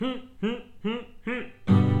This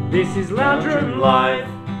is Lounge Room Live.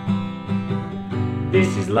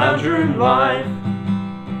 This is Lounge Room Live.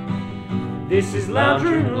 This is Lounge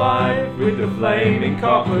Room Live with the Flaming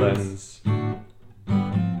Cocklins.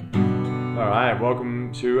 Alright,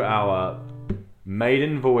 welcome to our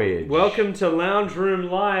maiden voyage. Welcome to Lounge Room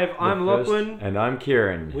Live. I'm Lachlan. And I'm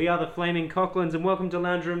Kieran. We are the Flaming Cocklins, and welcome to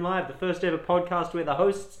Lounge Room Live, the first ever podcast where the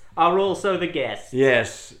hosts are also the guests.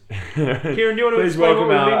 Yes. Kieran, do you want to Please explain welcome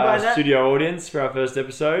what we mean by our that? studio audience for our first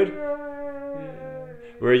episode.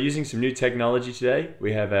 We're using some new technology today.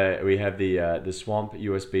 We have the Swamp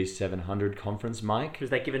USB 700 conference mic. Was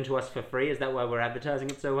that given to us for free? Is that why we're advertising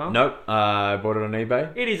it so well? Nope, I bought it on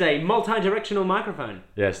eBay. It is a multi-directional microphone.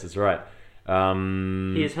 Yes, that's right.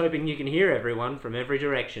 He is hoping you can hear everyone from every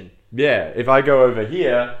direction. Yeah, if I go over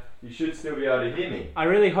here, you should still be able to hear me. I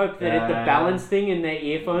really hope that the balance thing in their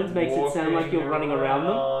earphones makes it sound like you're running around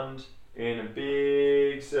them. In a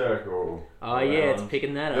big circle. Oh yeah, it's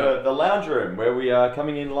picking that up. The lounge room where we are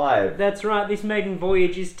coming in live. That's right, this maiden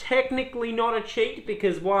voyage is technically not a cheat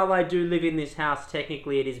because while I do live in this house,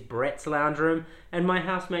 technically it is Brett's lounge room, and my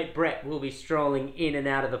housemate Brett will be strolling in and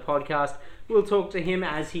out of the podcast. We'll talk to him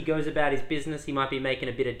as he goes about his business. He might be making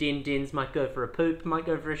a bit of din-dins, might go for a poop, might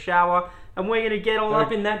go for a shower, and we're going to get all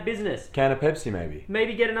up in that business. Can of Pepsi maybe.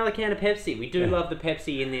 Maybe get another can of Pepsi. We do love the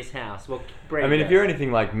Pepsi in this house. Well, Brett I mean, does. if you're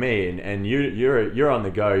anything like me and you're on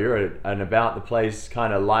the go, you're an about the place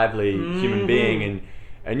kind of lively human being,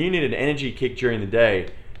 and you need an energy kick during the day,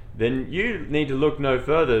 then you need to look no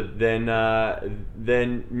further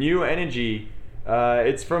than New Energy.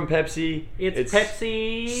 It's from Pepsi. It's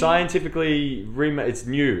Pepsi. Scientifically, it's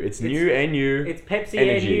new. It's new and new. It's Pepsi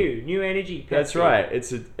energy. and New Energy Pepsi. That's right.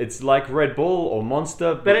 It's like Red Bull or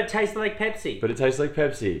Monster, But it tastes like Pepsi. but it tastes like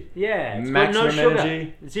Pepsi. Yeah, it's got Maximum no sugar.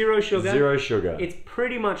 energy. Zero sugar. Zero sugar. It's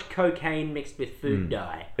pretty much cocaine mixed with food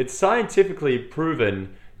dye. It's scientifically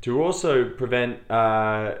proven to also prevent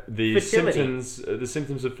the Fertility.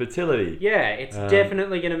 symptoms of fertility. Yeah, it's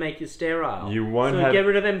definitely going to make you sterile. You won't so have get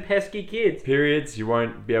rid of them pesky kids. periods. You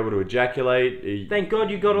won't be able to ejaculate. Thank God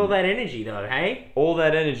you got all that energy though, hey? All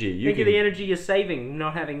that energy. You Think can of the energy you're saving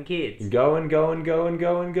not having kids. go and go and go and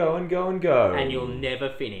go and go and go and go. And you'll never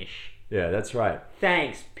finish. Yeah, that's right.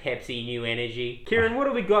 Thanks, Pepsi New Energy. Kieran, what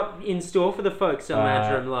have we got in store for the folks on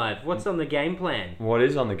Lounge Room Live? What's on the game plan? What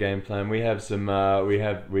is on the game plan? We have some. We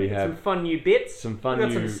have Some fun new bits. some fun We've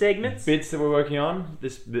got new some segments. bits that we're working on.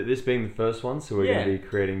 This being the first one, so we're Yeah. going to be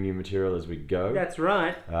creating new material as we go. That's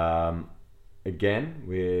right. Again,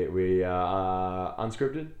 we are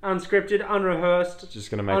unscripted. Unscripted, unrehearsed,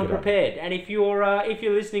 Just gonna make it up. unprepared. And if you're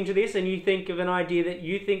listening to this and you think of an idea that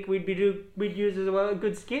you think we'd use as a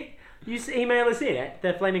good skit, you email us in at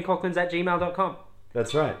theflamingcocklins@gmail.com.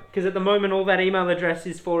 That's right. Because at the moment all that email address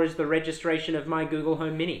is the registration of my Google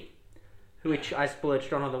Home Mini, which I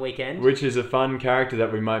splurged on the weekend. Which is a fun character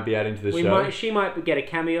that we might be adding to the show. She might get a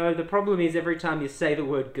cameo. The problem is every time you say the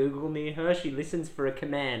word Google near her, she listens for a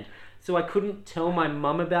command. So I couldn't tell my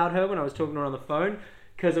mum about her when I was talking to her on the phone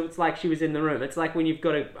because it's like she was in the room. It's like when you've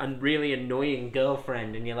got a really annoying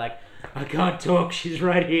girlfriend and you're like, I can't talk, she's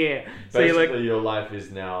right here. So Basically, you're like, your life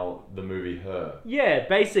is now the movie Her. yeah,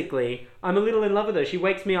 basically, I'm a little in love with her. She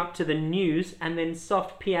wakes me up to the news and then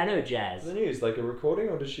soft piano jazz. The news, like a recording,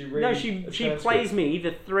 or does she read? No, she plays me the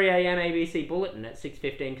 3 a.m. ABC bulletin at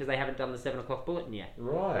 6:15 because they haven't done the 7 o'clock bulletin yet.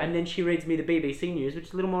 Right. And then she reads me the BBC News, which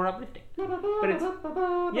is a little more uplifting. But it's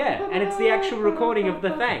and it's the actual recording of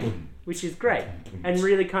the thing, which is great and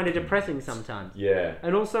really kind of depressing sometimes. Yeah.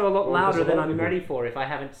 And also a lot Well, there's louder a than lot of I'm people- ready for if I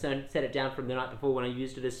haven't set it down from the night before when I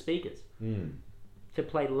used it as speakers to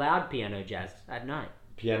play loud piano jazz at night.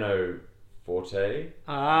 Piano forte.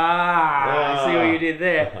 I see what you did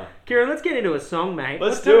there. Kieran, let's get into a song, mate.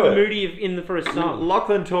 Let's do it. Moody for a song.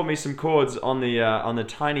 Lachlan taught me some chords on the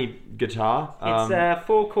tiny guitar. It's a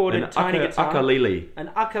 4-chorded an tiny guitar. ukulele. An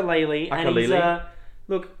ukulele. And he's, Ukulele.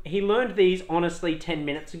 look, he learned these honestly 10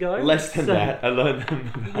 minutes ago. Less than So- that. I learned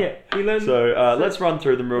them. Yeah, he learned. So let's run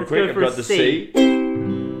through them real let's quick. go I've for a got the C.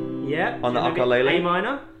 C, Yeah. on the so maybe ukulele. A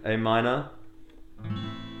minor. A minor.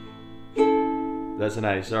 That's an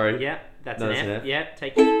A. Sorry. Yeah, that's No, an that's F. an F. Yeah,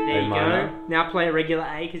 take it. There A you minor. go. Now play a regular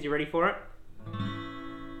A because you're ready for it.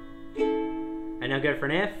 And now go for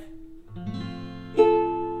an F.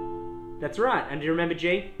 That's right. And do you remember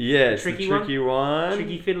G? Yeah, it's Tricky the tricky one.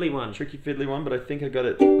 Tricky fiddly one. Tricky fiddly one, but I think I got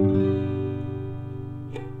it.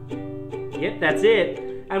 Yep, that's it.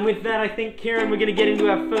 And with that, I think, Kieran, we're going to get into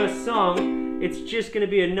our first song. It's just going to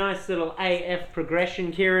be a nice little AF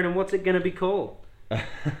progression, Kieran. And what's it going to be called?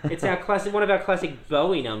 It's our classic, one of our classic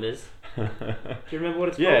Bowie numbers. Do you remember what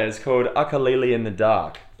it's called? Yeah, it's called Ukulele in the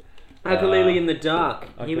Dark. Ukulele in the Dark.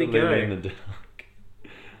 Here we go. Ukulele in the Dark.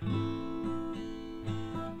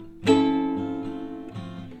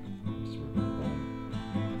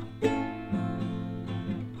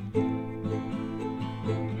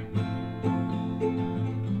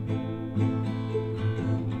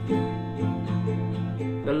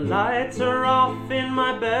 The lights are off in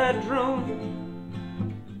my bedroom.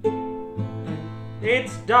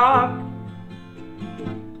 It's dark.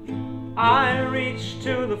 I reach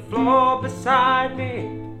to the floor beside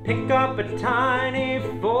me, pick up a tiny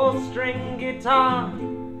 4-string guitar.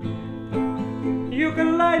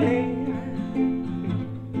 Ukulele,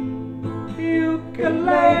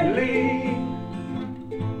 ukulele,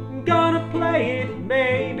 gonna play it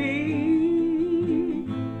maybe.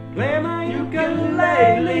 Play my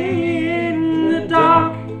ukulele in the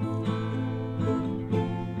dark.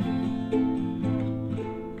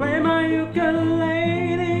 Play my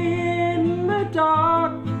ukulele in the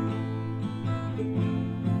dark.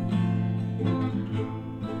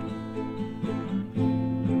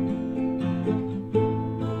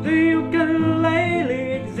 The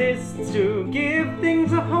ukulele exists to give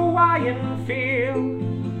things a Hawaiian feel.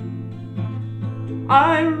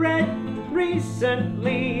 I read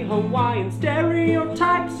recently Hawaiian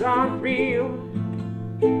stereotypes aren't real.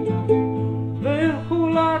 The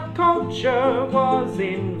hula culture was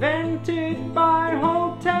invented by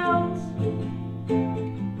hotels.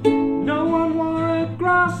 No one wore a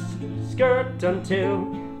grass skirt until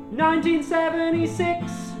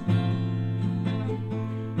 1976.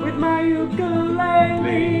 With my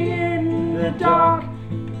ukulele in the dark.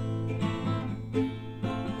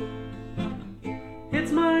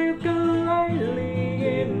 It's my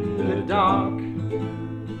ukulele in the dark.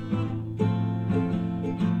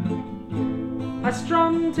 I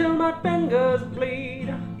strum till my fingers bleed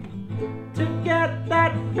to get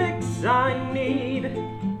that fix I need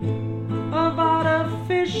of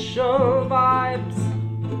artificial vibes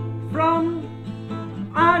from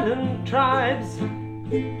island tribes.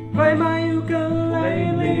 Play my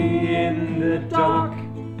ukulele in the dark.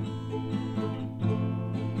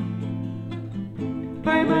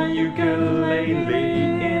 Play my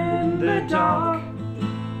ukulele in the dark.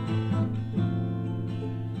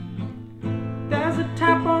 There's a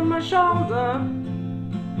tap on my shoulder.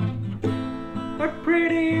 A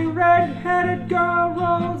pretty red-headed girl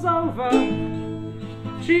rolls over.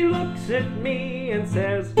 She looks at me and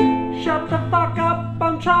says, "Shut the fuck up,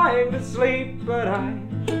 I'm trying to sleep." But I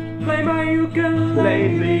play my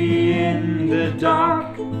ukulele in the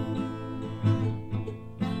dark.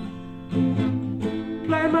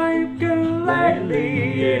 Play my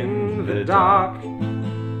ukulele in the dark.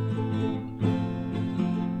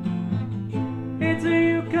 It's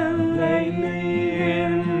a ukulele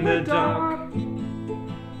in the dark.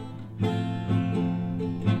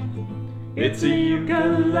 It's a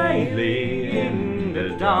ukulele in the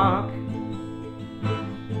dark.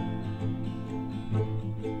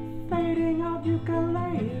 Fading out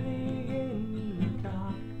ukulele in the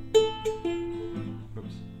dark.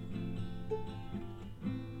 Oops.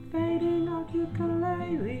 Fading out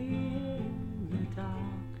ukulele in the dark.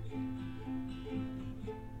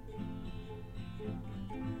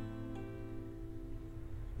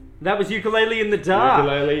 That was Ukulele in the Dark.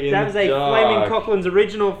 Ukulele in that was the a Dark. Flaming Cochran's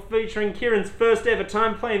original featuring Kieran's first ever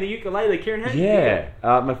time playing the ukulele. Kieran, how do you Yeah,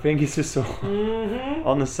 my fingers are sore. Mm-hmm.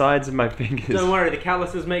 On the sides of my fingers. Don't worry, the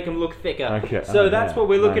calluses make them look thicker. Okay. So Oh, that's yeah. what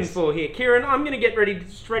we're looking Nice. for here. Kieran, I'm going to get ready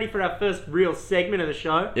for our first real segment of the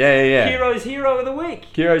show. Yeah. Hero's Hero of the Week.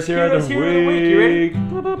 Hero's Hero of the Hero Week. You ready?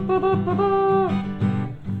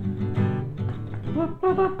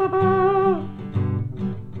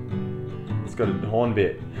 It's got a horn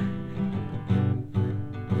bit.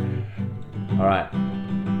 Alright.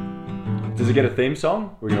 Does it get a theme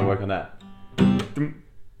song? We're going to work on that.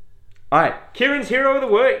 Alright. Kieran's Hero of the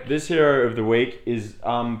Week. This Hero of the Week is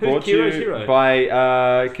brought to Kieran's you hero?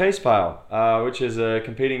 by Case File, which is a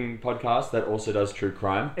competing podcast that also does true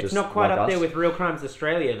crime. It's just not quite like up us. there with Real Crimes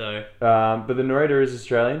Australia, though. But the narrator is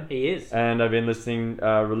Australian. He is. And I've been listening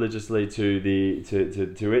religiously to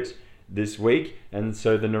it this week, and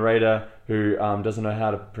so the narrator, who doesn't know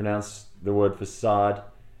how to pronounce the word facade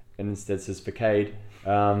and instead says facade,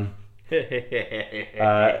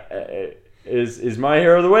 is my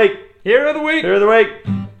hero of the week. Hero of the Week. Hero of the week.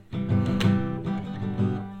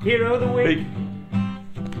 Hero of the Week. Week.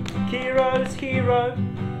 Hero's Hero.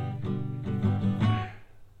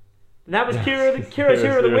 And that was Kira's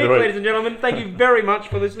Hero of the Week, ladies and gentlemen. Thank you very much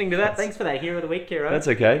for listening to that. Thanks for that Hero of the Week, Kira. That's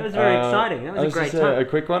okay. That was very exciting. That was a great time. A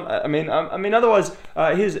quick one. I mean, otherwise,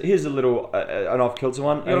 here's a little an off-kilter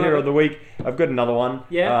one. A Hero of the Week. I've got another one.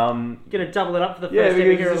 Yeah. Gonna double it up for the first ever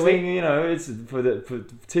Hero of the Week. You know, it's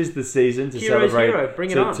tis the season to Hero's celebrate. Hero.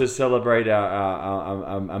 Bring it on. To celebrate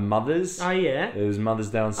our mothers. Oh yeah. It was Mother's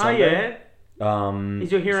Day on Sunday. Oh yeah.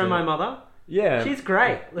 Is your hero my mother? Yeah. She's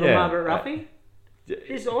great, little Margaret Ruffy.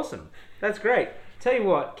 She's awesome. That's great. Tell you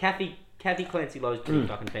what, Kathy Clancy Lowe's pretty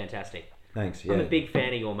fucking fantastic. Thanks. Yeah. I'm a big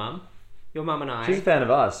fan of your mum. Your mum and I. She's a fan of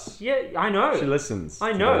us. Yeah, I know. She listens.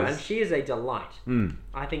 I know, and she is a delight. Mm.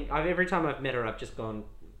 I think every time I've met her, I've just gone,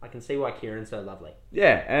 I can see why Kieran's so lovely.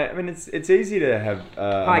 Yeah, I mean, it's easy to have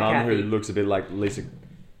a mum who looks a bit like Lisa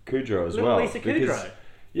Kudrow as well. Lisa Kudrow.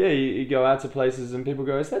 Yeah, you go out to places and people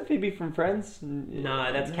go, "Is that Phoebe from Friends?"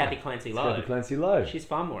 No, that's Kathy Clancy Lowe. Kathy Clancy Lowe. She's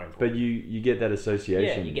far more important. But you get that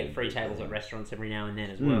association. Yeah, you get free tables at restaurants every now and then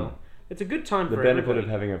as well. It's a good time for everybody. The benefit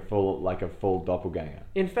everybody. of having a full doppelganger.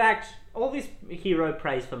 In fact, all this hero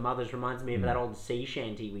praise for mothers reminds me of that old sea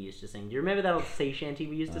shanty we used to sing. Do you remember that old sea shanty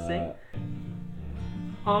we used to sing?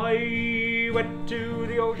 I went to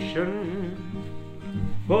the ocean,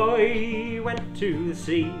 I went to the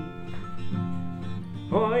sea.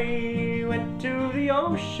 I went to the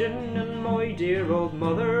ocean and my dear old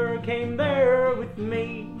mother came there with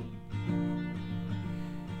me.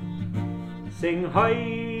 Sing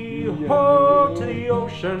hi-ho to the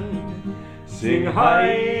ocean, sing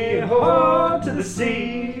hi-ho to the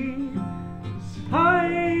sea.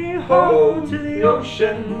 Hi-ho to the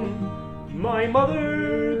ocean, my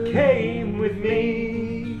mother came with me.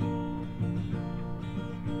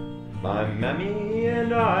 My mammy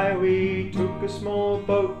and I, we took a small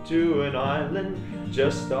boat to an island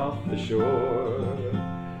just off the shore.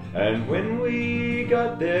 And when we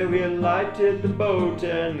got there, we lighted the boat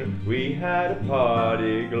and we had a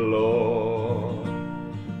party galore.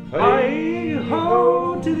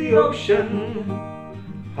 Hi-ho to the ocean,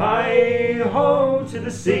 hi-ho to the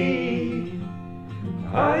sea.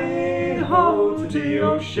 Hi-ho to the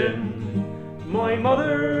ocean, my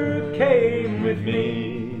mother came with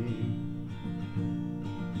me.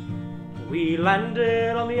 We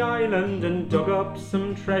landed on the island and dug up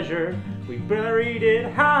some treasure. We buried it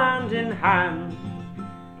hand in hand.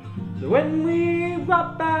 When we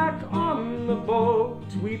got back on the boat,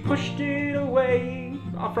 we pushed it away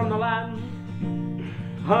from the land.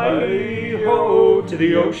 Hi-ho to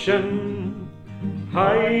the ocean,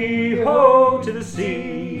 hi-ho to the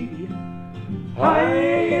sea.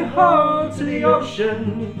 Hi-ho to the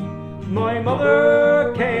ocean, my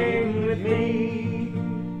mother came with me.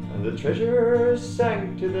 The treasure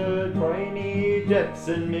sank to the briny depths,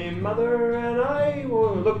 and me mother and I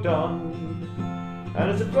looked on.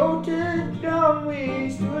 And as it floated down,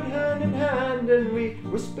 we stood hand in hand, and we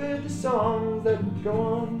whispered the songs that go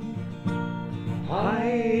on.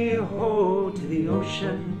 Hi-ho to the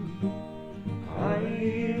ocean,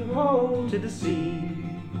 hi-ho to the sea.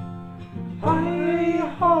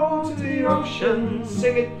 Hi-ho to the ocean,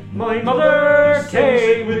 sing it, my mother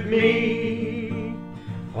came with me.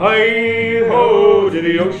 Hi-ho to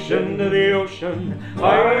the ocean,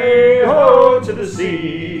 hi-ho to the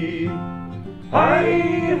sea.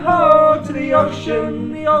 Hi-ho to the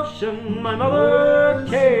ocean, my mother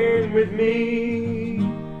came with me.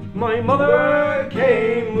 My mother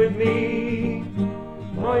came with me.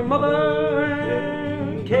 My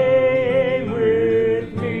mother came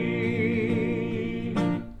with me.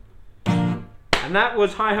 And that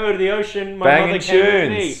was Hi-ho to the ocean, my Banging mother came with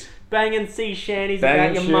tunes. me. Banging sea shanties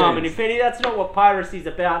Banging about your mum, tunes. and if any that's not what piracy's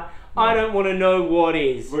about, I don't want to know what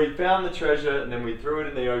is. We found the treasure and then we threw it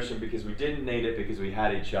in the ocean because we didn't need it because we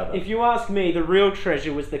had each other. If you ask me, the real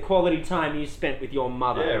treasure was the quality time you spent with your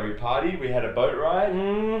mother. Yeah, we partied, we had a boat ride,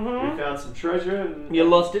 Mm-hmm. we found some treasure, and You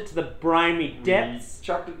lost it to the briny depths. we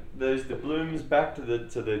chucked those doubloons back to the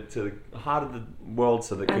heart of the world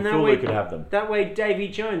so that And Cthulhu could have them. That way Davy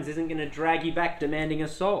Jones isn't going to drag you back demanding a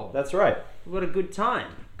soul. That's right. What a good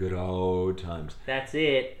time. Good old times. That's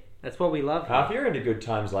it. That's what we love. Now, if you're into good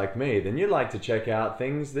times like me, then you'd like to check out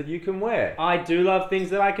things that you can wear. I do love things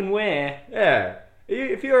that I can wear. Yeah.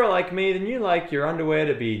 If you're like me, then you like your underwear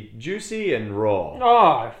to be juicy and raw.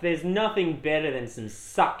 Oh, if there's nothing better than some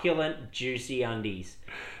succulent, juicy undies.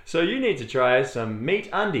 So you need to try some Meat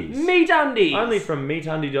Undies. Meat undies! Only from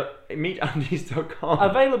meatundies.com.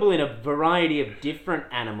 Available in a variety of different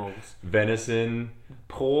animals. Venison,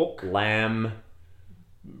 Pork, lamb,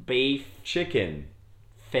 beef, chicken,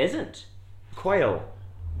 pheasant, quail,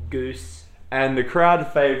 goose, and the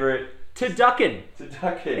crowd favorite, turducken.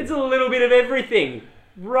 turducken. It's a little bit of everything.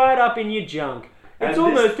 Right up in your junk. It's And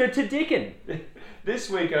almost a Dickon. This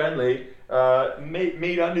week only,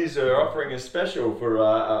 Meat Undies are offering a special for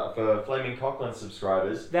Flaming Cockland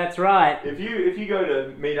subscribers. That's right. If you go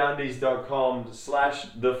to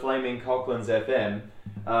meatundies.com/theflamingcocklandsfm,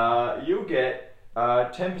 you'll get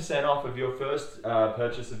 10% off of your first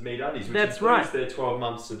purchase of Meat Undies, which That's includes right. their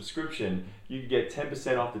 12-month subscription. You can get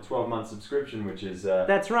 10% off the 12-month subscription, which is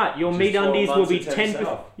That's right. Your which Meat is 12 Undies will months be at 10%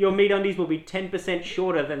 off. Your Meat Undies will be 10%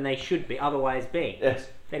 shorter than they should be otherwise be. Yes.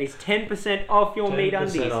 That is 10% off your Meat 10%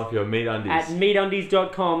 Undies off your Meat Undies. at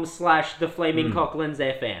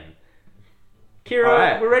meatundies.com/theflamingcocklandsfm. Kira,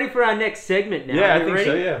 Alright. we're ready for our next segment now. Yeah, Are I you think ready?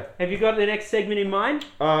 so, yeah. Have you got the next segment in mind?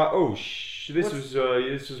 This was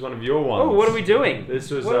one of your ones. Oh, what are we doing? This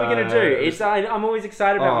was. What are we going to do? I'm always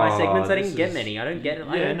excited about my segments. I this didn't get is- many. I don't get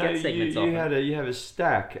Yeah, no, segments you often. have a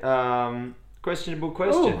stack. Questionable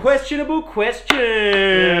questions. Oh, questionable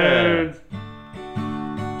questions.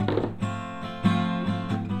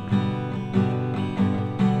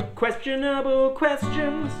 Questionable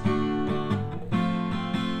questions.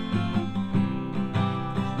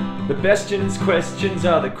 The questions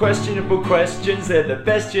are the questionable questions. They're the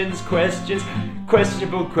questions.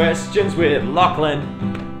 Questionable questions with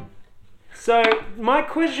Lachlan. So, my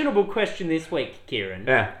questionable question this week, Kieran.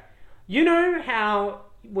 Yeah. You know how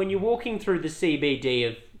when you're walking through the CBD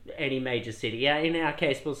of any major city, yeah, in our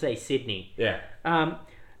case we'll say Sydney, Yeah.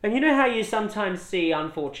 and you know how you sometimes see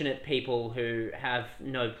unfortunate people who have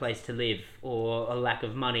no place to live or a lack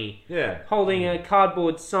of money Yeah. holding a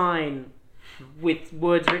cardboard sign with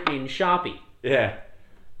words written in Sharpie. Yeah.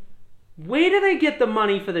 Where do they get the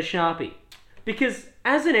money for the Sharpie? Because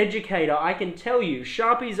as an educator, I can tell you,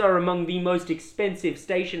 Sharpies are among the most expensive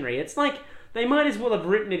stationery. It's like they might as well have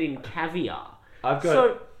written it in caviar. I've got.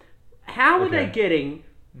 So, how are they Okay. getting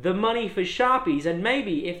the money for Sharpies? And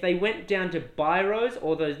maybe if they went down to biros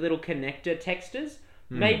or those little connector texters,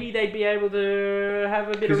 maybe they'd be able to have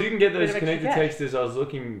a bit of. Because you can get those bit of extra connected cash. texters. I was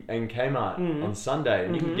looking in Kmart on Sunday,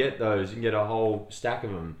 and you can get those. You can get a whole stack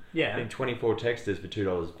of them. Yeah. I think 24 texters for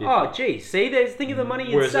 $2.50. Oh, geez. See, think of the money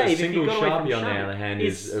you'd Whereas save a if you single got away from Sharpie, on the Sharpie. other hand,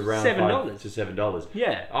 It's is around $7. $5 to $7.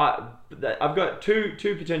 Yeah. I've got two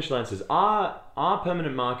potential answers. Are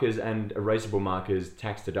permanent markers and erasable markers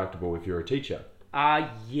tax deductible if you're a teacher?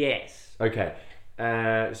 Yes. Okay. What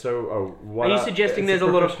Are you suggesting it's there's a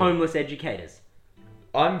lot of professional. homeless educators?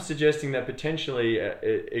 I'm suggesting that potentially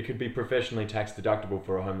it could be professionally tax deductible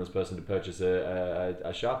for a homeless person to purchase a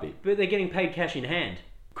Sharpie. But they're getting paid cash in hand.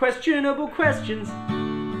 Questionable questions.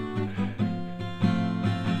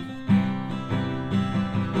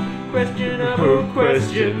 Questionable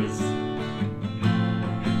questions.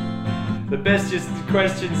 The best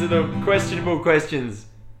questions are the questionable questions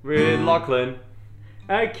with Lachlan.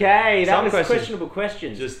 Okay, that Some was questions questionable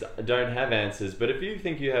questions. Just don't have answers, but if you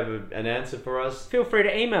think you have an answer for us, Feel free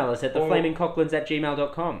to email us at Or-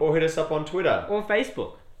 theflamingcocklins@gmail.com or hit us up on Twitter. or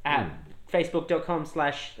Facebook at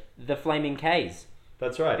facebook.com/theflamingks,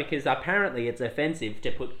 That's right. because apparently it's offensive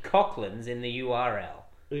to put Cocklins in the URL.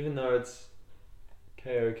 Even though it's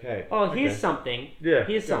KOK. Oh, here's Okay. something. Yeah,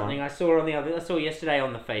 Here's go something on. I saw yesterday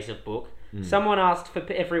on the Facebook. Someone asked for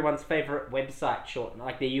everyone's favorite website shortener,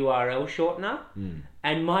 like the URL shortener,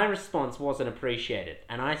 and my response wasn't appreciated.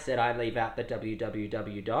 And I said I leave out the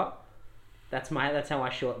www dot. That's how I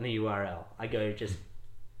shorten the URL. I go just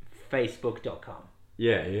facebook.com.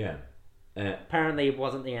 Yeah. Apparently, it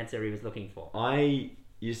wasn't the answer he was looking for.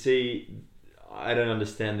 You see, I don't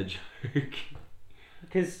understand the joke.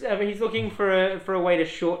 Because he's looking for a way to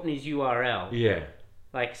shorten his URL. Yeah.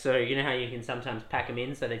 Like, so you know how you can sometimes pack them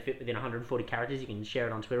in so they fit within 140 characters, you can share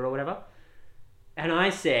it on Twitter or whatever? And I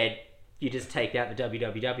said, you just take out the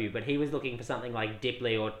www, but he was looking for something like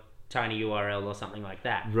Diply or TinyURL or something like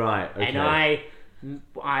that. Right, okay. And I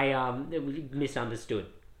misunderstood.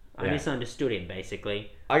 I Yeah. misunderstood him,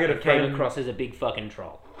 basically. I got a It came friend- across as a big fucking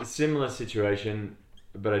troll. A similar situation,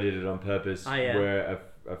 but I did it on purpose, Oh, yeah. where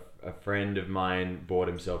a friend of mine bought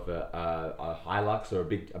himself a Hilux or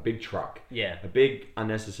a big truck. Yeah. A big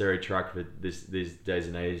unnecessary truck for these days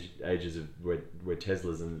and ages of where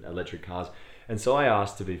Teslas and electric cars. And so I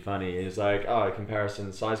asked to be funny. It's like,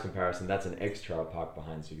 size comparison. That's an extra parked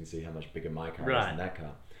behind, so you can see how much bigger my car is Right. than that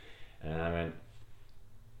car. And I went,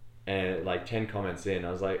 and like 10 comments in,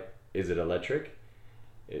 I was like, "Is it electric?"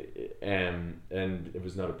 And it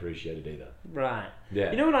was not appreciated either. Right.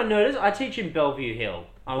 Yeah. You know what I noticed? I teach in Bellevue Hill.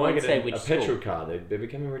 I won't Like say a which petrol school. car. They're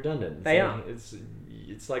becoming redundant. They like- are.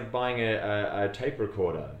 It's like buying a tape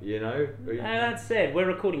recorder. You know. That said, we're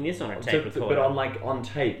recording this on a tape recorder. But on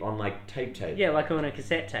tape, tape. Yeah, like on a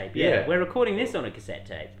cassette tape. Yeah. We're recording this on a cassette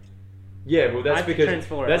tape. Yeah, well, I have to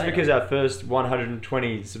transfer it later. because our first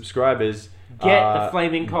 120 subscribers Get the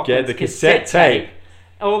Flaming Cockles get the cassette tape.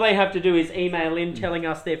 All they have to do is email in telling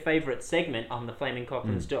us their favourite segment on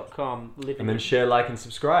theflamingcocklins.com. And then share, like, and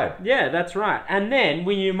subscribe. Yeah, that's right. And then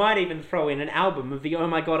you might even throw in an album of the Oh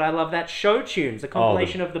My God, I Love That Show tunes, a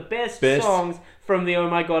compilation of the best songs from the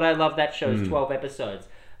Oh My God, I Love That Show's 12 episodes.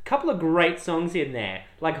 A couple of great songs in there,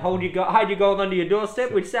 like Hide Your Gold Under Your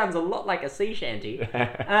Doorstep, which sounds a lot like a sea shanty,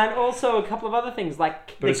 and also a couple of other things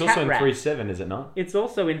like But it's also in 3/7, is it not? It's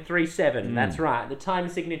also in 3/7, that's right. The time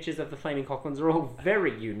signatures of the Flaming Cocklins are all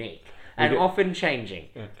very unique and often changing.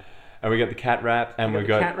 And we got the cat rap, and we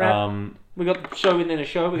got we got the show within a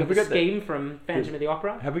show. We got the scheme from Phantom of the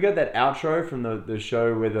Opera. Have we got that outro from the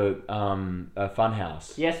show with a fun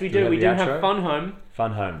house? Yes, we do. We do have Fun Home.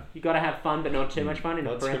 Fun Home. You got to have fun, but not too much fun.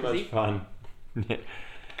 Not too much fun.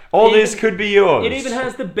 All this could be yours. It even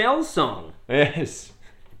has the Bell song. Yes.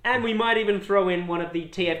 And we might even throw in one of the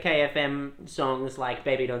TFK-FM songs like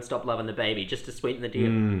Baby Don't Stop Loving the Baby, just to sweeten the deal.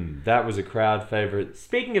 That was a crowd favourite.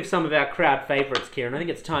 Speaking of some of our crowd favourites, Kieran, I think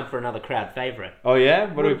it's time for another crowd favourite. Oh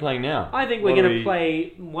yeah? What are we playing now? I think we're going to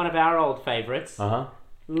play one of our old favourites.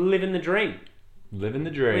 Living the Dream. Living the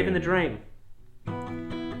Dream. Living the Dream.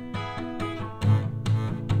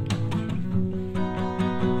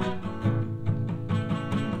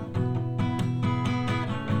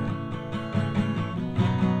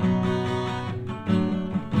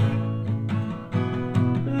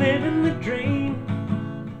 Living the dream,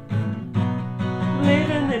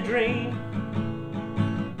 living the dream,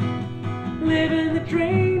 living the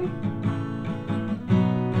dream,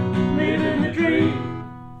 living the dream.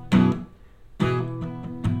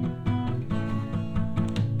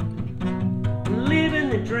 Living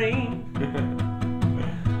the dream,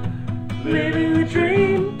 living the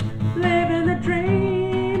dream, living the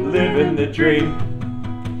dream, living the dream.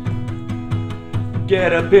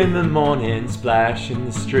 Get up in the morning, splash in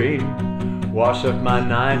the stream. Wash up my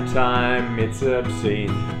nighttime, it's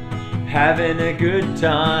obscene. Having a good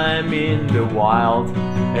time in the wild.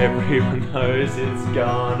 Everyone knows it's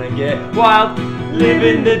gonna get wild.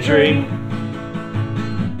 Living the dream.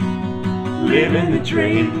 Living the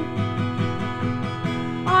dream.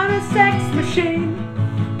 On a sex machine.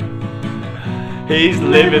 He's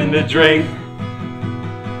living the dream.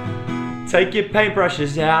 Take your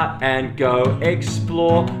paintbrushes out and go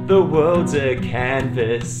explore. The world's a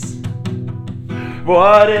canvas.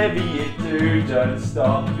 Whatever you do, don't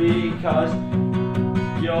stop because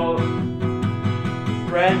you're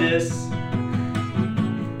Brandis.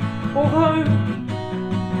 Although,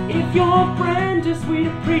 if you're Brandis, we'd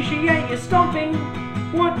appreciate you stopping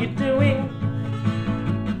what you're doing.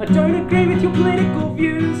 I don't agree with your political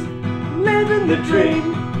views. Living the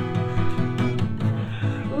dream.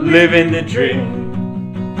 Living the dream.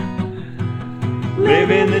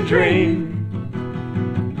 Living the dream.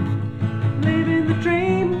 Living the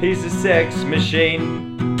dream. He's a sex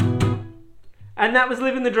machine. And that was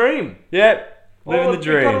Living the Dream. Yep. Living the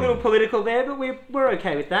dream. We got a little political there, but we're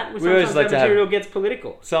okay with that. We always like the material gets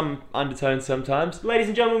political. Some undertones sometimes. Ladies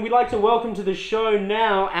and gentlemen, we'd like to welcome to the show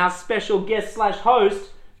now our special guest / host,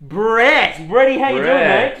 Brett. Bretty, how you doing,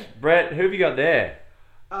 mate? Brett, who have you got there?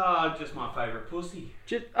 Just my favourite pussy.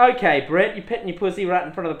 Okay, Brett, you're petting your pussy right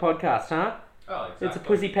in front of the podcast, huh? Oh, exactly. It's a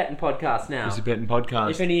pussy petting podcast now. Pussy petting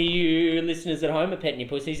podcast. If any of you listeners at home are petting your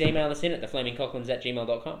pussies, email us in at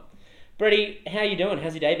theflamingcocklins@gmail.com. Bretty, how you doing?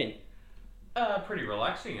 How's your day been? Pretty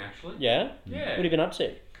relaxing, actually. Yeah? Yeah. What have you been up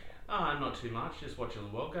to? Not too much. Just watching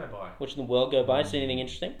the world go by. Watching the world go by? See anything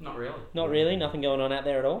interesting? Not really. Not really? Nothing going on out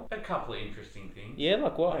there at all? A couple of interesting things. Yeah,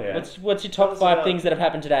 like what? Oh, yeah. What's your top 5 things that have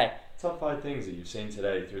happened today? Top 5 things that you've seen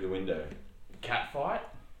today through the window. Cat fight.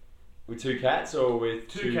 With 2 cats or with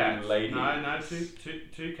Two cats. ladies? No,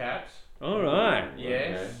 two cats. All right.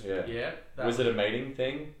 Yes. Okay, Yeah. Was it a mating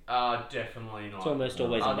thing? Definitely not. It's almost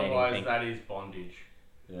always a mating Otherwise, thing. that is bondage.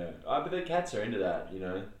 Yeah. But the cats are into that, you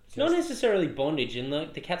know. It's not necessarily bondage, and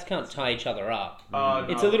the cats can't tie each other up.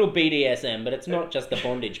 It's No. a little BDSM, but it's not just the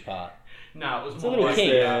bondage part. No, it was It's a more little like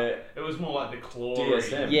kink. it was more like the clawing.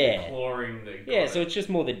 DSM. Yeah. Clawing the. Yeah, so it's just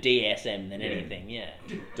more the DSM than anything, yeah.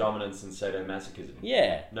 Dominance and sadomasochism.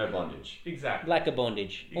 Yeah. No bondage. Exactly. Lack of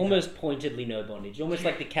bondage. Almost pointedly no bondage. Almost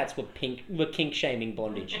like the cats were kink shaming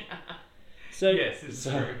bondage. So Yes, it's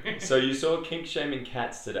true. So you saw kink shaming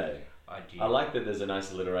cats today. I did. I like that there's a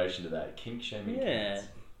nice alliteration to that. Kink shaming yeah. cats.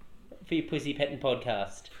 For your pussy petting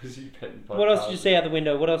podcast. Pussy petting podcast. What else did you see out the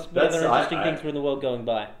window? What other interesting things were in the world going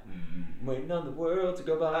by? Waiting on the world to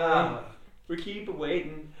go by. We keep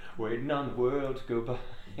waiting on the world to go by.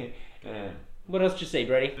 Yeah. What else did you see,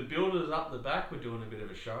 Brady? The builders up the back were doing a bit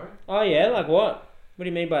of a show. Oh yeah, like what? What do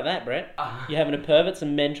you mean by that, Brett? You having a pervert,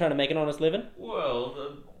 some men trying to make an honest living?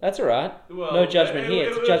 Well, That's all right. well, No judgment here.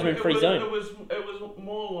 It's a judgment-free zone. It was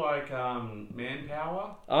more like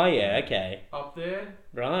manpower Oh yeah, okay, up there.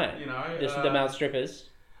 right. You know, This is the male strippers.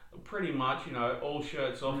 pretty much. You know, all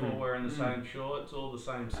shirts off, all wearing the same shorts, all the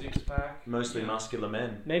same six pack. Mostly muscular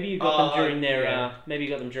men. Maybe you got them during their yeah. maybe you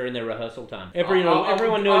got them during their rehearsal time. I Everyone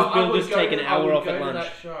would- knows I Bill would just go take an to- I hour would off go at to lunch.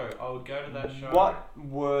 That show. I would go to that show. What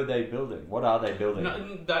were they building? What are they building?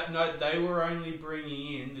 No, they were only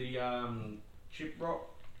bringing in the chip rock.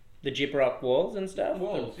 The gyprock walls and stuff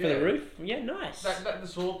Walls, for yeah. the roof. Yeah, nice.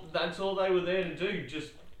 That's all. That's all they were there to do.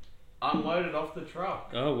 Just unload it off the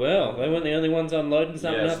truck. Oh well, they weren't the only ones unloading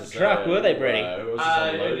something Yes, off the so, truck, were they, Brady? It was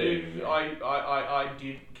just unloading. I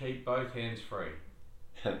did keep both hands free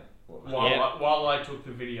Yeah. while I took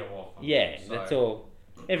the video off them. Yeah, So, that's all.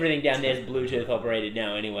 Everything down there is Bluetooth operated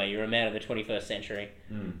now. Anyway, you're a man of the 21st century.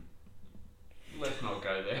 Let's not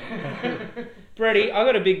go there. Brady, I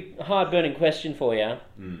got a big, hard burning question for you.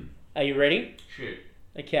 Are you ready? Shoot.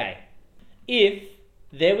 Okay. If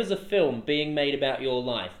there was a film being made about your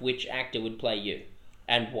life, which actor would play you,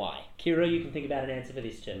 and why? Kira, you can think about an answer for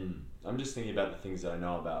this too. I'm just thinking about the things that I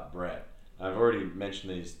know about Brett. I've already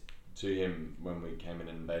mentioned these to him when we came in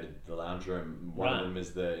and invaded the lounge room. One Right. of them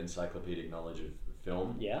is the encyclopedic knowledge of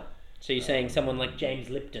film. Yeah. So you're saying someone like James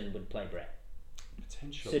Lipton would play Brett?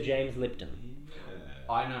 Potentially. Sir James Lipton.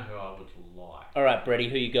 I know who I would like. All right, Brady,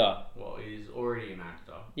 who you got? Well, he's already an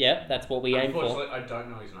actor. Yeah, that's what we aim for. Unfortunately, I don't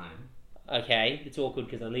know his name. Okay, it's awkward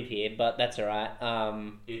because I live here, but that's all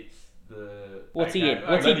right. It's the. What's he okay, in?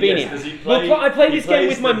 What's he okay. been Yes, in? does he Well, I play he this game plays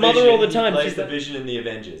with my the mother all the Vision, time. He She's plays the like, Vision in the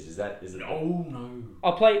Avengers. Is it? Oh no.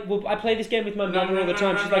 I play this game with my mother all the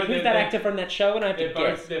time. She's like, who's that actor from that show? And I have to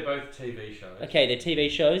guess. They're both TV shows. Okay, they're TV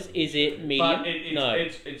shows. Is it Medium? But it's, No.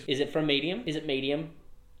 It's Is it from Medium? Is it Medium?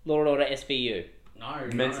 Law and Order SVU. no.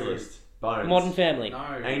 Mentalist. Bones. Modern Family.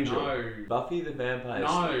 No. Angel. No. Buffy the Vampire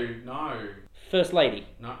No. No. First Lady.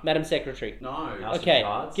 No. Madam Secretary. No. House of Okay,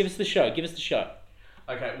 Cards? give us the show. Give us the show.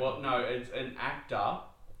 Okay. Well, no. It's an actor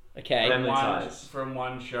Okay. Family Ties. from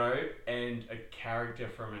one show and a character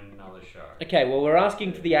from another show. Okay, well, we're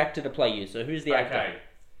asking for the actor to play you, so who's the actor? Okay.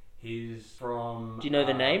 He's from. Do you know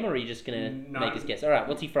the name, or are you just going to no. make us guess? All right,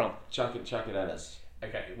 what's he from? Chuck it at us.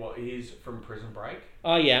 Okay. Well, he's from Prison Break.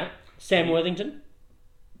 Oh, yeah. Sam Worthington?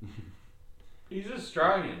 He's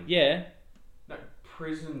Australian. Yeah. No,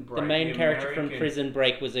 Prison Break. The main character from American- Prison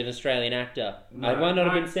Break was an Australian actor. No, it might not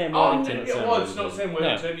have no. been Sam Oh, Worthington. no, Sam well, it's not Sam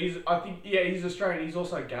Worthington. Worthington. He's, I think, yeah, he's Australian. He's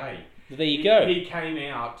also gay. There you go. He came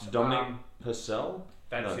out. Dominic Purcell?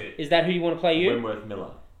 That's No. it. Is that who you want to play you? Wentworth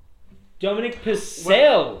Miller. Dominic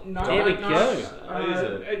Purcell. No, there we no, go. Is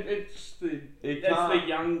it? It's the It that's can't- the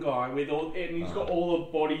young guy with all, and he's got all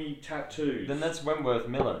the body tattoos. Then that's Wentworth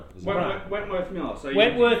Miller. Isn't it? Wentworth Miller. So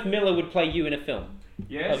Wentworth Miller would play you in a film.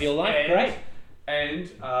 yes, of your life, and, great. And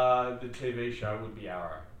the TV show would be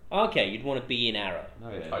Arrow. Okay, you'd want to be in Arrow.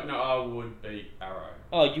 Oh, yeah. No, I would be Arrow.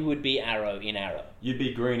 Oh, you would be Arrow in Arrow. You'd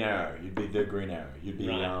be Green Arrow. You'd be the Green Arrow. You'd be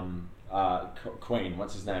Right. Queen.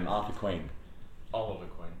 What's his name? Arthur Queen. Oliver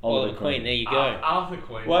Queen. Oliver Queen. There you go. Arthur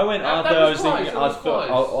Queen. Well, I went That Arthur. I was close, thinking that was close.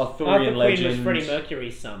 Arthur Arthurian Queen legend. was Freddie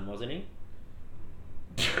Mercury's son, wasn't he?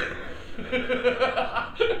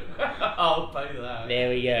 I'll pay that. There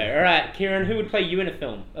we go. All right, Kieran, who would play you in a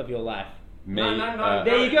film of your life? Me. No.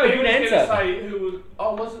 There you go, He good was answer. gonna say who was?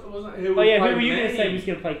 Oh, wasn't who? Oh yeah, who would were you play going to say me? was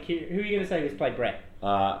going to play Kieran? Who were you going to say was play Brett?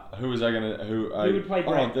 Who was I gonna? Who would play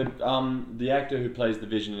Brett? The actor who plays the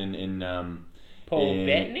Vision in Paul in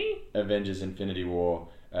Bettany? Avengers: Infinity War.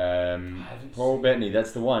 haven't Paul seen Bettany.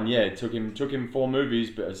 That's the one. Yeah, it took him 4 movies,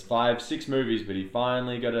 but it's 6 movies, but he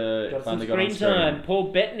finally got Got some on screen screen. time.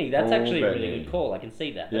 Paul Bettany. That's Paul actually a really Bettany. good call. I can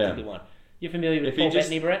see that. That's Yeah. a good one. You're familiar with If he Paul just-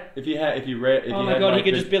 Bettany, Brett? If you had Oh my had, God, he like,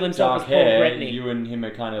 could the just bill himself dark as Paul hair, Bettany. you and him are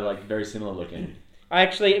kind of like very similar looking. I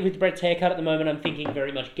actually, with Brett's haircut at the moment, I'm thinking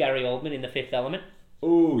very much Gary Oldman in The Fifth Element.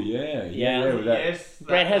 Oh yeah. Yeah. with that. Yes.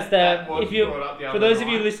 Brett has that the. was If you, brought up the for other those of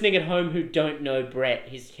you night. listening at home who don't know Brett,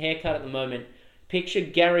 his haircut at the moment, picture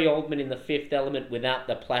Gary Oldman in The Fifth Element without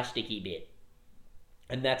the plasticky bit,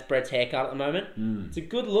 and that's Brett's haircut at the moment. It's a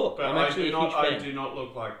good look. But I'm actually a huge I fan. do not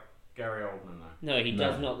look like Gary Oldman though. No, he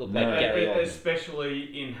does not look No. like Gary Oldman.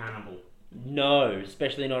 Especially in Hannibal. No,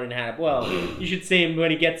 especially not in Hannibal. Well, you should see him when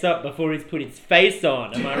he gets up before he's put his face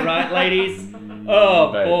on. Am I right, ladies?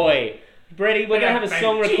 Oh baby. boy, Brady, we're gonna have a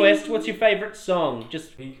song request. What's your favourite song?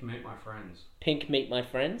 Just Pink, Meet My Friends. Pink, Meet My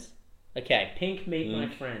Friends. Okay, Pink, Meet My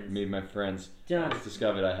Pink, Friends. Meet my friends. Done. Just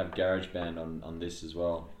discovered I have GarageBand on this as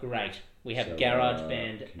well. Great. We have So,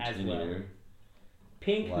 GarageBand as well. continue.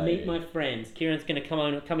 Pink, Play. Meet My Friends. Kieran's gonna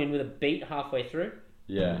come in with a beat halfway through.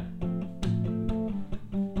 Yeah.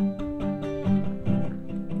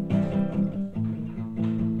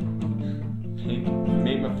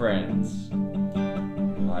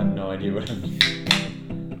 idea what I'm...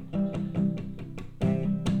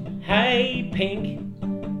 Hey Pink,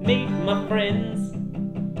 meet my friends.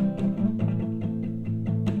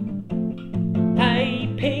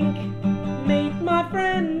 Hey Pink, meet my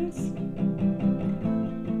friends.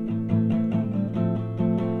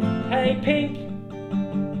 Hey Pink,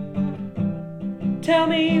 tell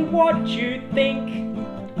me what you think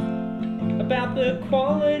about the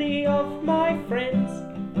quality of my friends.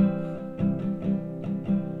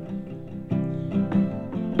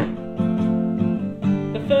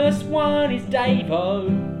 The first one is Davo.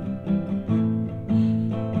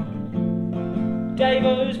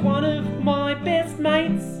 Davo's one of my best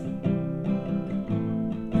mates.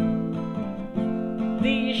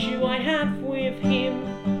 The issue I have with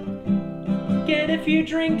him, get a few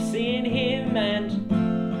drinks in him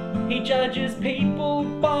and he judges people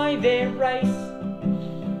by their race.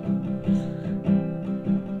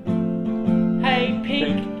 Hey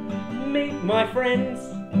Pink, meet my friends.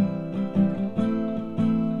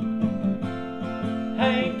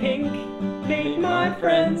 Hey Pink, meet my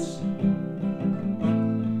friends.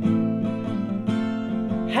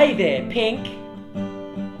 Hey there Pink,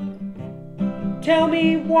 tell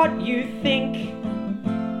me what you think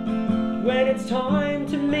when it's time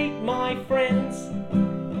to meet my friends.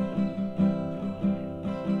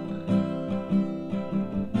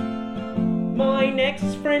 My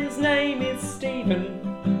next friend's name is Steven.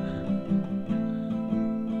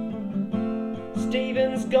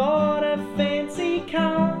 Steven's got a fancy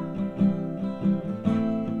car.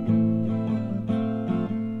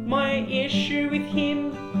 My issue with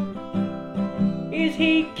him is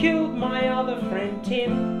he killed my other friend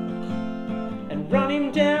Tim and run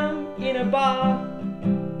him down in a bar.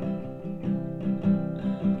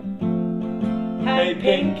 Hey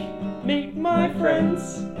Pink, meet my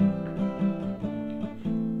friends.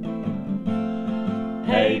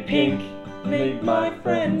 Hey Pink, meet my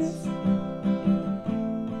friends.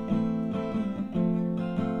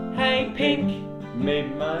 Hey Pink,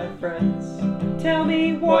 Meet my friends. tell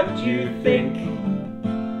me what you think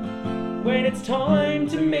when it's time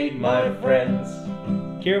to meet my friends.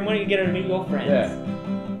 Kieran, why don't you get her to meet your friends?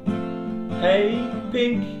 Yeah. Hey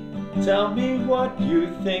Pink, tell me what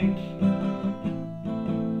you think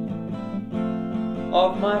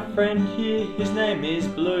of my friend here, his name is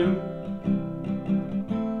Blue.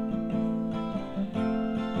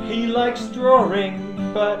 He likes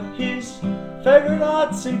drawing, but his favourite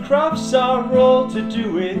arts and crafts are all to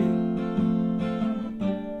do with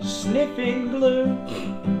sniffing glue.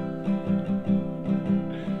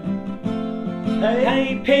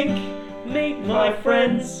 Hey Pink, meet my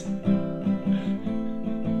friends.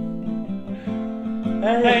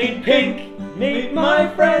 Hey Pink, meet my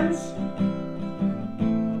friends.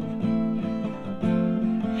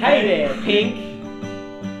 Hey there Pink,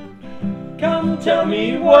 come tell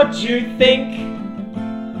me what you think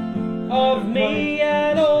of me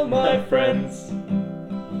and all my friends.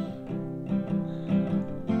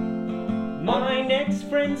 My next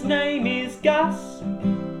friend's name is Gus.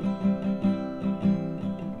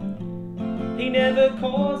 He never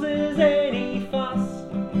causes any fuss.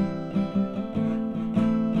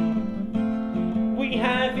 We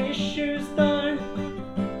have issues though,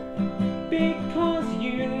 because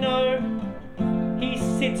you know he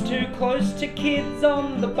sits too close to kids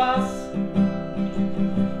on the bus.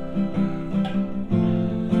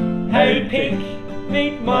 Hey Pink,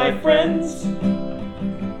 meet my friends.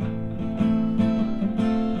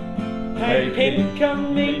 Hey Pink,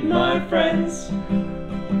 come meet my friends.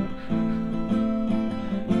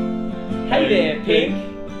 Hey there Pink,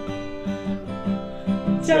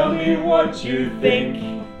 tell me what you think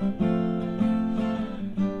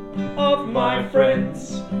of my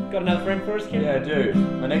friends. Got another friend for us, Kim? Yeah, I do.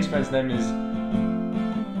 My next friend's name is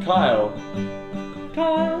Kyle.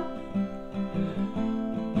 Kyle.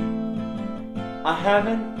 I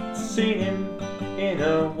haven't seen him in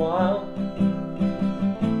a while.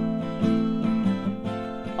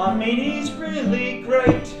 I mean, he's really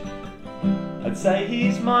great. I'd say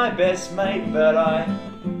he's my best mate, but I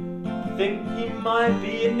think he might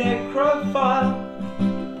be a necrophile.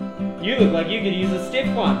 You look like you could use a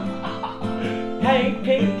stiff one. Hey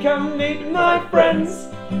Pink, come meet my friends.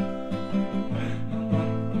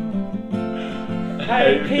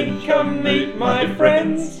 Hey Pink, come meet my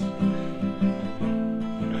friends.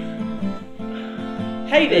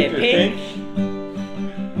 Hey there Pink,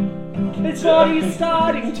 it's body's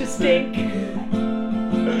starting to stink.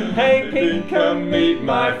 Hey Pink, come meet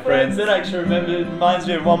my friends. That actually reminds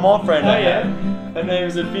me of one more friend I yeah? had. Her name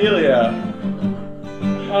is Ophelia.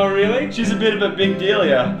 Oh really? She's a bit of a big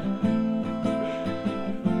dealia.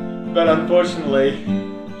 But unfortunately,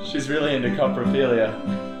 She's really into coprophilia.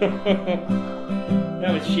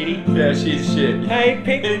 That was shitty. Yeah, she's shit. Hey,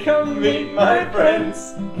 Pink, come meet my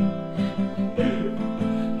friends.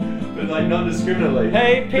 But like non-discriminately.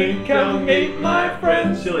 Hey, Pink, come meet my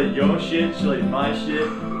friends. She'll eat your shit, she'll eat my shit.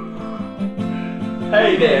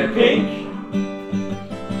 Hey there, Pink.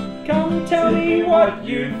 Come tell me what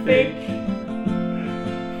you think.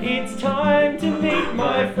 It's time to meet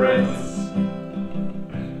my friends.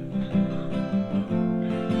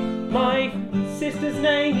 My sister's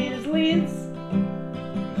name is Liz.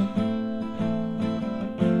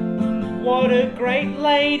 What a great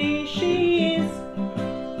lady she is.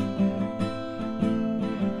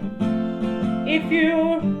 If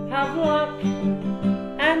you have luck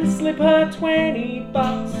and slip her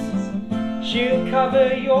 $20, she'll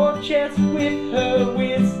cover your chest with her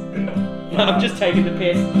whiz. I'm just taking the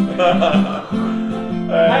piss.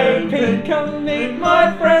 Hey, Pink, come meet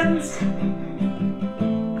my friends.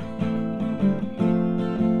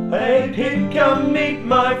 Hey, Pink, come meet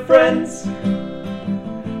my friends.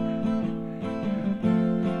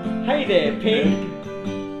 Hey there, Pink.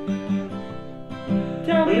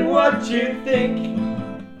 Tell me what you think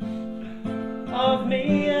of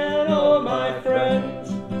me and all my friends.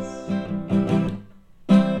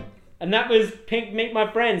 And that was Pink Meet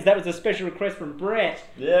My Friends. That was a special request from Brett.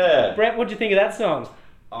 Yeah. Brett, what'd you think of that song?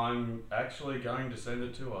 I'm actually going to send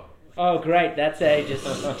it to her. Oh, great. That's a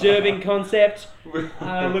disturbing concept.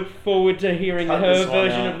 I look forward to hearing Cut her this one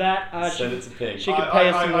version out. of that. Send it to Pink. She could pay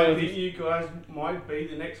us some I royalties. think you guys might be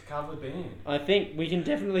the next cover band. I think we can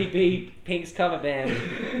definitely be Pink's cover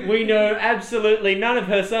band. We know absolutely none of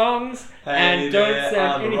her songs and don't there,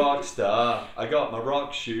 sound I'm any... a rock star. I got my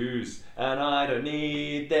rock shoes, and I don't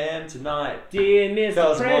need them tonight. Dear Mr.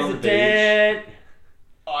 Fellas, I'm on the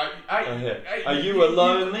President, Are you a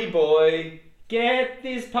lonely boy? get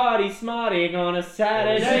this party smarting on a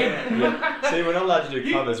Saturday. Yeah. See, we're not allowed to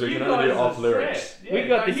do covers. We can only do off lyrics. We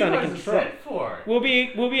got this under control. For it. We'll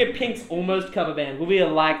be a Pink's almost cover band. We'll be a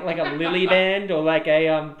like a Lily band or like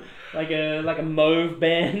a mauve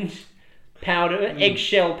band, powder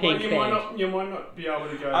eggshell Pink band. You might not be able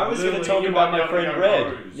to go. I was Lily, gonna talk you about might my be able to friend go Red.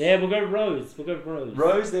 Rose. Yeah, we'll go Rose.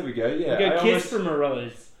 Rose, there we go. Yeah. We'll go I Kiss almost- from a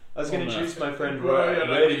Rose. I was going to Almost. introduce my friend Well, yeah, Red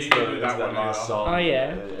no, you into can do that one last later. song. Oh, yeah.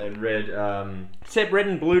 And Red, Except Red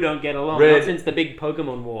and Blue don't get along. Red- Not since the big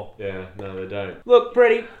Pokemon War. yeah, no, they don't. Look,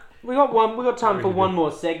 Bretty, we got time for one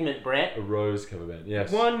more segment, Brett. A Rose cover band,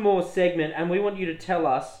 yes. One more segment, and we want you to tell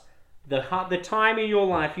us the time in your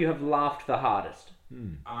life you have laughed the hardest.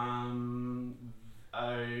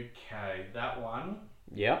 Okay, that one.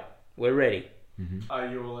 Yep, we're ready. Are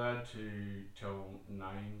you allowed to tell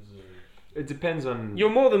names of It depends on... You're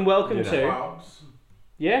more than welcome You know. to. clubs?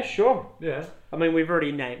 Yeah, sure. Yeah. I mean, we've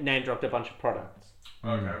already name dropped a bunch of products.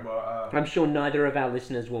 Okay, well, I'm sure neither of our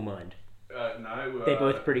listeners will mind. no. They're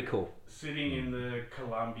both pretty cool. Sitting in the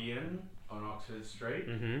Columbian on Oxford Street,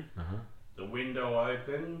 Mm-hmm. the window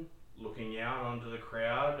open, looking out onto the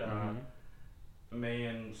crowd. Me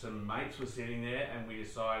and some mates were sitting there, and we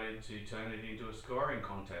decided to turn it into a scoring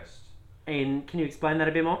contest. And can you explain that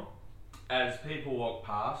a bit more? As people walked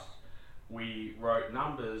past, we wrote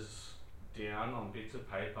numbers down on bits of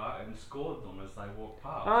paper and scored them as they walked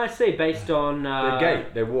past. Oh, I see. Based on Their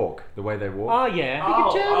gait, their walk, the way they walk. Oh yeah. You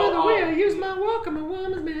can tell by the way I use my walk. I'm a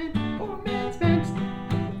woman's man. Poor man's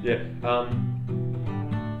man. Yeah.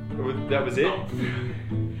 That was it?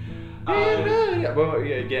 Well,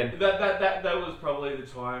 yeah, again. That was probably the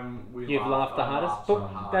time You've laughed the hardest. the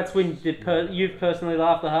But that's when you've personally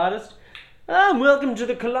laughed the hardest. Welcome to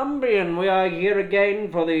the Columbian. We are here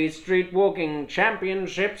again for the Street Walking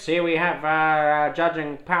Championships. Here we have our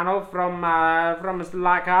judging panel from Mr.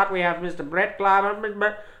 Leichhardt. We have Mr. Brett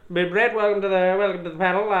Gleiber. Brett, welcome to the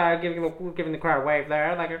panel. Giving the crowd a wave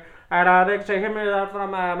there. Thank you. And next to him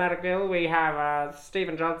from Merrickville, we have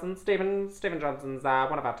Stephen Johnson. Stephen Johnson's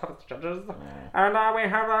one of our toughest judges. And we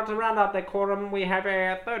have to round out the quorum, we have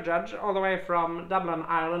a third judge all the way from Dublin,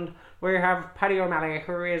 Ireland. We have Paddy O'Malley,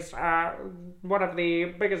 who is one of the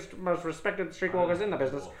biggest, most respected streetwalkers in the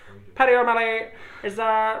business. Paddy O'Malley is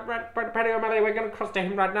Paddy O'Malley. We're going to cross to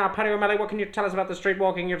him right now. Paddy O'Malley, what can you tell us about the street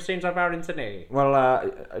walking you've seen so far in Sydney? Well, I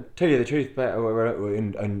tell you the truth, but we're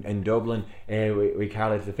in Dublin. We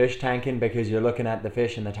call it the fish tanking because you're looking at the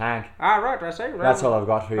fish in the tank. Right, I see. Well, That's all I've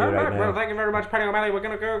got for you right now. Well, thank you very much, Paddy O'Malley. We're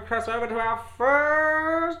going to go cross over to our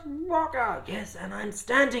first walker. Yes, and I'm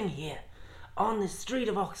standing here on the street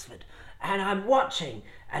of Oxford, and I'm watching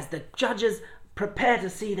as the judges prepare to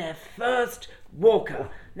see their first walker.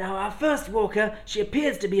 Now, our first walker, she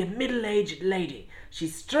appears to be a middle-aged lady.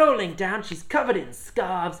 She's strolling down, she's covered in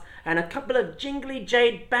scarves and a couple of jingly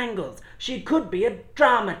jade bangles. She could be a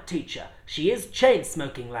drama teacher. She is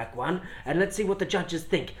chain-smoking like one. And let's see what the judges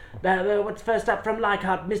think. What's first up from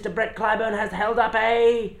Leichhardt? Mr. Brett Clyburn has held up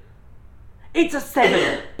a... It's a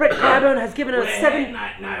 7. Brett Clyburn has given her a 7.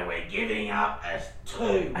 No, we're giving up a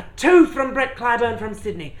 2. A 2 from Brett Clyburn from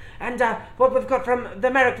Sydney. And what we've got from the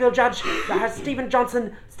Merrickville judge, Stephen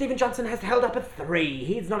Johnson. Stephen Johnson has held up a 3.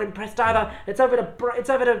 He's not impressed either. It's over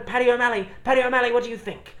to Paddy O'Malley. Paddy O'Malley, what do you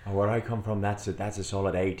think? Oh, where I come from, that's a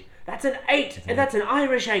solid 8. That's an 8. And that's an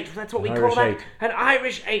Irish 8. That's what we call Irish that. 8. An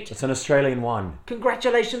Irish 8. It's an Australian 1.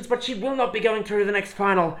 Congratulations, but she will not be going through the next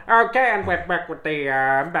final. Okay, and we're back with the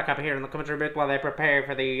back up here in the commentary booth while they prepare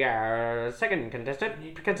for the second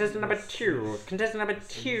contestant. Contestant number 2. Contestant number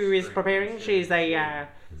 2 is preparing. She's a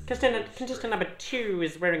contestant number 2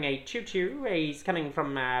 is wearing a tutu. He's coming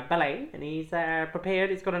from ballet, and he's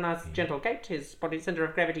prepared. He's got a nice gentle gait. His body center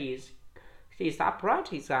of gravity is upright.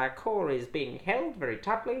 His core is being held very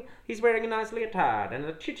tightly. He's wearing a nice leotard and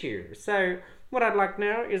a tutu. So what I'd like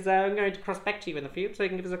now is I'm going to cross back to you in the field so you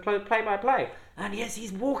can give us a play-by-play. And yes,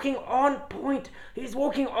 he's walking on point. He's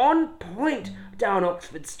walking on point down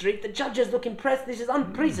Oxford Street. The judges look impressed. This is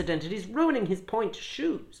unprecedented. He's ruining his point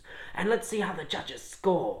shoes. And let's see how the judges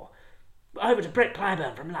score. Over to Brett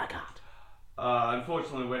Clyburn from Leichhardt.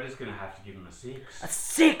 Unfortunately, we're just going to have to give him a 6. A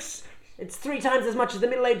 6! It's 3 times as much as the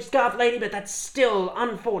middle-aged scarf lady, but that's still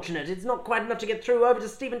unfortunate. It's not quite enough to get through. Over to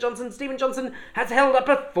Stephen Johnson. Stephen Johnson has held up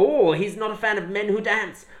a 4. He's not a fan of men who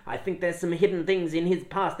dance. I think there's some hidden things in his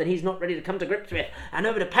past that he's not ready to come to grips with. And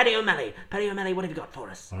over to Paddy O'Malley. Paddy O'Malley, what have you got for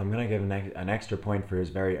us? Well, I'm going to give an extra point for his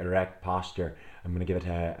very erect posture. I'm going to give it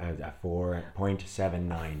a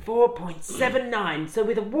 4.79. 4.79. So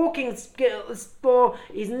with a walking skill score,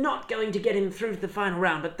 he's not going to get him through to the final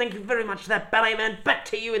round. But thank you very much for that, ballet man. Back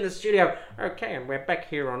to you in the studio. Okay, and we're back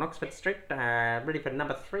here on Oxford Street, ready for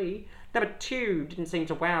number 3. Number 2 didn't seem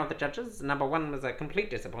to wow the judges. Number 1 was a complete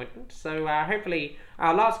disappointment. So hopefully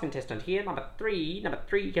our last contestant here, number 3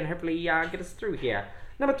 can hopefully get us through here.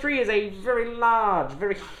 Number 3 is a very large,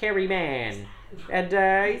 very hairy man. And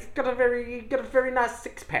he's got a very nice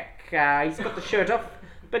six-pack. He's got the shirt off,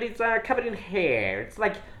 but he's covered in hair. It's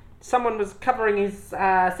like someone was covering his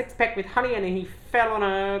six-pack with honey and he fell on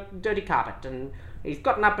a dirty carpet. And he's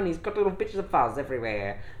gotten up and he's got little bits of fuzz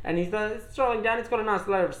everywhere. And he's strolling down. He's got a nice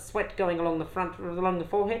layer of sweat going along the front, along the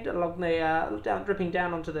forehead, along the dripping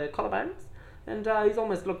down onto the collarbones. And he's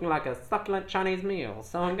almost looking like a succulent Chinese meal.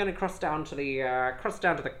 So I'm going to cross down to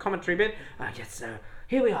the commentary bit. Yes,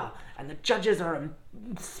 here we are, and the judges are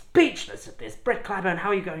speechless at this. Brett Clyburn,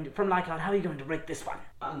 from Leichhardt, how are you going to rate this one?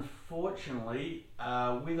 Unfortunately,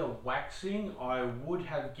 with a waxing, I would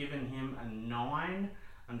have given him a 9.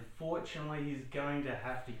 Unfortunately, he's going to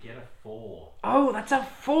have to get a 4. Oh, that's a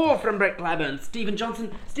 4 from Brett Clyburn. Stephen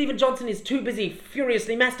Johnson is too busy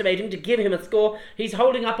furiously masturbating to give him a score. He's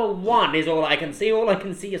holding up a 1 is all I can see. All I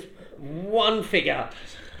can see is one figure.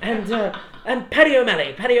 And Paddy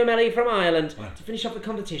O'Malley from Ireland to finish off the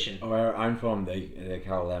competition. Where I'm from, they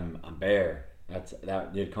call them a bear.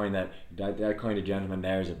 That kind of gentleman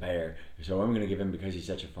there is a bear. So I'm going to give him, because he's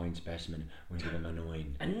such a fine specimen, I'm going to give him a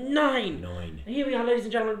 9. A 9? 9. Here we are, ladies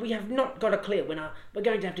and gentlemen. We have not got a clear winner. We're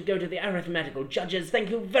going to have to go to the arithmetical judges. Thank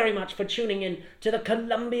you very much for tuning in to the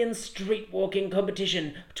Columbian Street Walking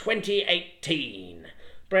Competition 2018.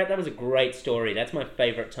 Brett, that was a great story. That's my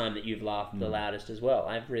favourite time that you've laughed the loudest as well.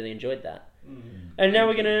 I've really enjoyed that. And now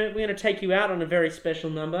we're gonna take you out on a very special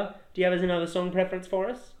number. Do you have another song preference for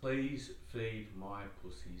us? Please feed my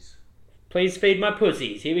pussies. Please feed my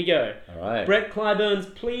pussies. Here we go. All right. Brett Clyburn's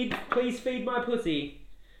Please Feed My Pussy.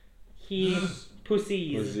 Here's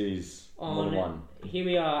Pussies. Pussies. On 1. Here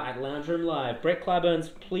we are at Lounge Room Live. Brett Clyburn's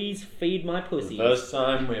Please Feed My Pussies. The first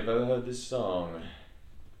time we've ever heard this song.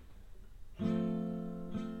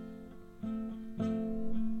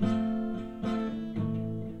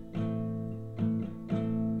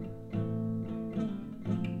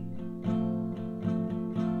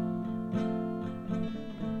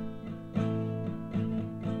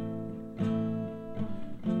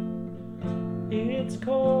 It's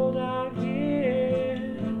cold out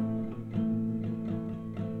here.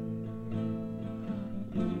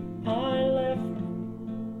 I left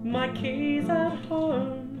my keys at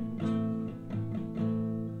home.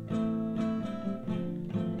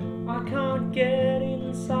 I can't get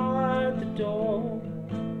inside the door.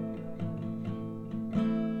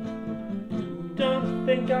 Don't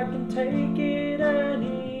think I can take it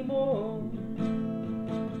anymore.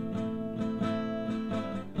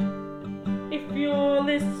 If you're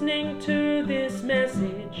listening to this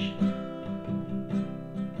message,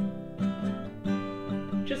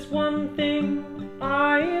 just one thing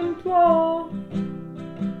I implore.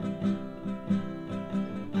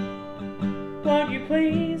 Won't you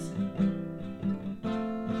please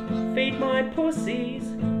feed my pussies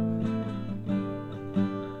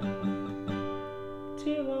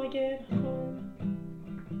till I get home?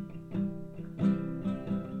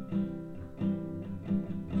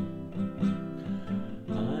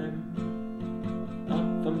 I'm up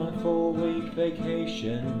for my 4-week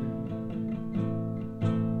vacation,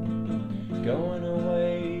 going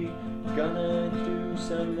away, gonna do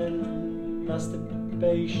some little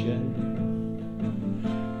masturbation.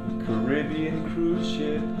 Caribbean cruise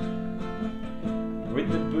ship with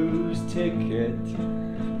the booze ticket.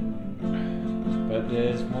 But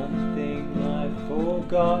there's one thing I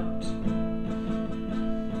forgot.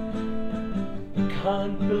 I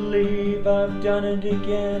can't believe I've done it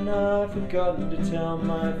again. I've forgotten to tell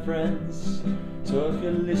my friends. So if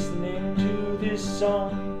you're listening to this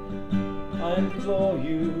song, I implore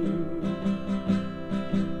you,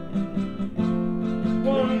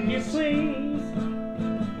 Won't you please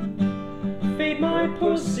feed my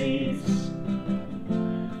pussies?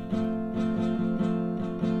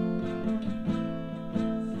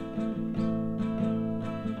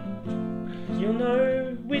 You'll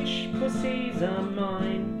know which pussies are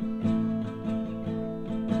mine.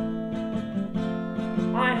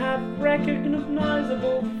 I have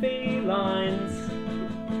recognizable felines.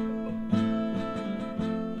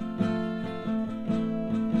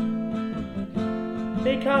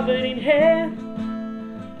 They're covered in hair.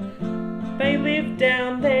 They live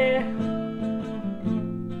down there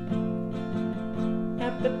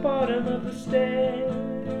at the bottom of the stairs.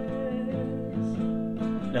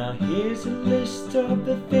 Now here's a list of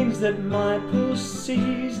the things that my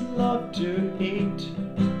pussies love to eat.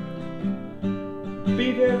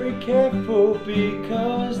 Be very careful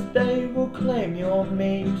because they will claim your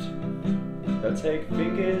meat. They'll take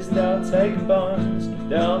fingers, they'll take bones,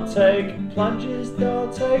 they'll take plunges,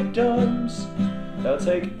 they'll take domes. They'll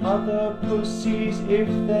take other pussies if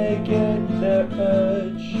they get the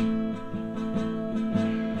urge.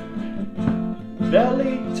 They'll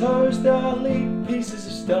eat toes, they'll eat pieces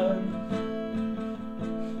of stone.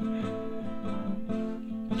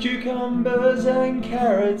 Cucumbers and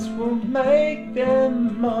carrots will make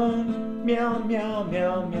them moan. Meow, meow,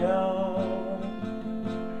 meow, meow.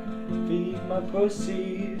 Feed my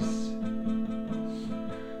pussies.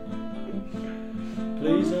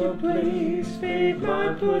 Please, oh please, feed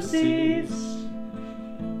my pussies.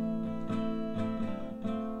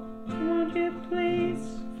 Won't you please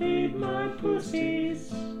feed my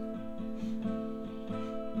pussies?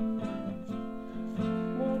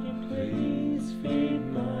 Won't you please feed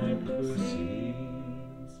my pussies?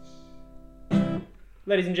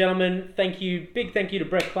 Ladies and gentlemen, big thank you to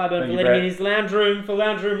Brett Clyburn for Thank you, letting me in Brett. his lounge room for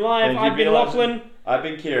Lounge Room Live. Thank you, I've been Bill. Lachlan. I've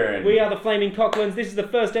been Kieran. We are the Flaming Cocklins. This is the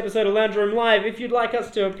first episode of Lounge Room Live. If you'd like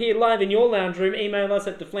us to appear live in your lounge room, email us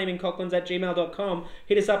at theflamingcocklins@gmail.com.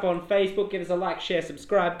 Hit us up on Facebook. Give us a like, share,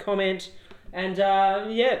 subscribe, comment. And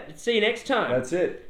see you next time. That's it.